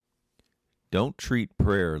Don't treat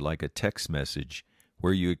prayer like a text message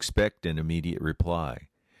where you expect an immediate reply.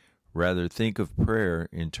 Rather, think of prayer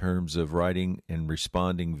in terms of writing and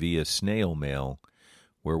responding via snail mail,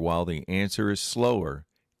 where while the answer is slower,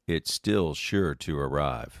 it's still sure to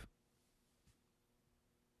arrive.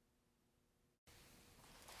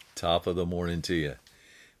 Top of the morning to you.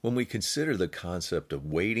 When we consider the concept of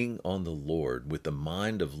waiting on the Lord with the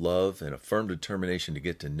mind of love and a firm determination to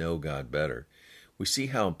get to know God better, we see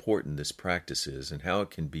how important this practice is and how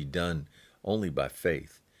it can be done only by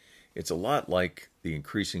faith. It's a lot like the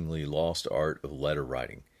increasingly lost art of letter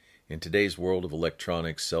writing. In today's world of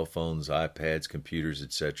electronics, cell phones, iPads, computers,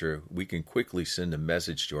 etc., we can quickly send a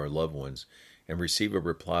message to our loved ones and receive a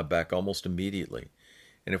reply back almost immediately.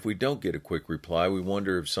 And if we don't get a quick reply, we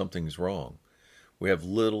wonder if something's wrong. We have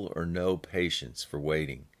little or no patience for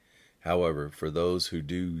waiting. However, for those who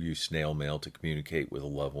do use snail mail to communicate with a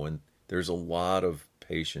loved one, there's a lot of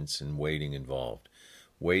patience and waiting involved.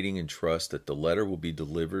 Waiting and trust that the letter will be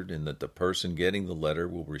delivered and that the person getting the letter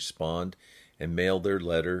will respond and mail their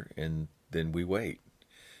letter, and then we wait.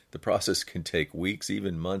 The process can take weeks,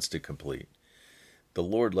 even months to complete. The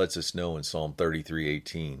Lord lets us know in Psalm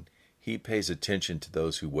 33:18, He pays attention to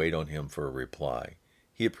those who wait on Him for a reply.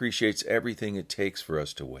 He appreciates everything it takes for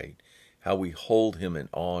us to wait, how we hold Him in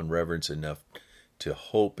awe and reverence enough to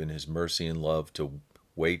hope in His mercy and love to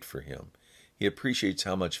wait for Him. He appreciates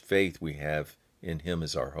how much faith we have in Him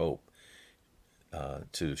as our hope,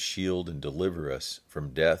 to shield and deliver us from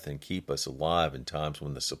death and keep us alive in times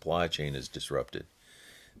when the supply chain is disrupted.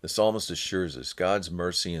 The psalmist assures us God's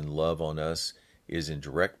mercy and love on us is in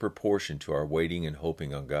direct proportion to our waiting and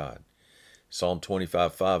hoping on God. Psalm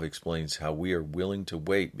 25:5 explains how we are willing to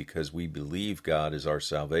wait because we believe God is our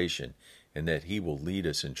salvation and that He will lead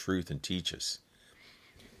us in truth and teach us.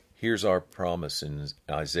 Here's our promise in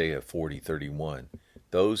Isaiah 40:31.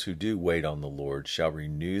 Those who do wait on the Lord shall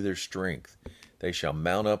renew their strength. They shall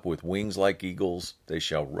mount up with wings like eagles. They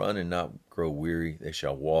shall run and not grow weary. They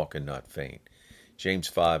shall walk and not faint. James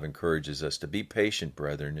 5 encourages us to be patient,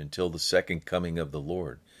 brethren, until the second coming of the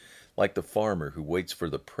Lord. Like the farmer who waits for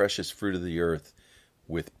the precious fruit of the earth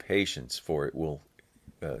with patience, for it will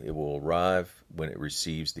arrive when it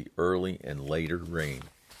receives the early and later rain.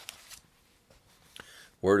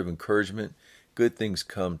 Word of encouragement, good things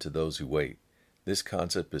come to those who wait. This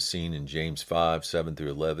concept is seen in James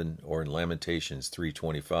 5:7-11, or in Lamentations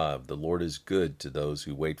 3:25. The Lord is good to those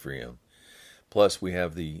who wait for Him. Plus, we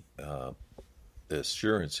have the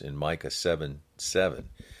assurance in Micah 7:7.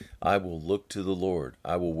 I will look to the Lord.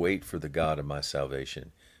 I will wait for the God of my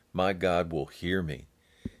salvation. My God will hear me.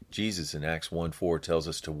 Jesus in Acts 1:4 tells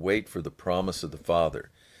us to wait for the promise of the Father,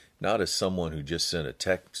 not as someone who just sent a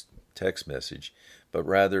text message, but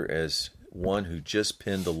rather as one who just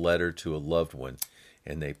penned a letter to a loved one,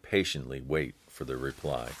 and they patiently wait for the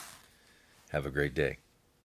reply. Have a great day.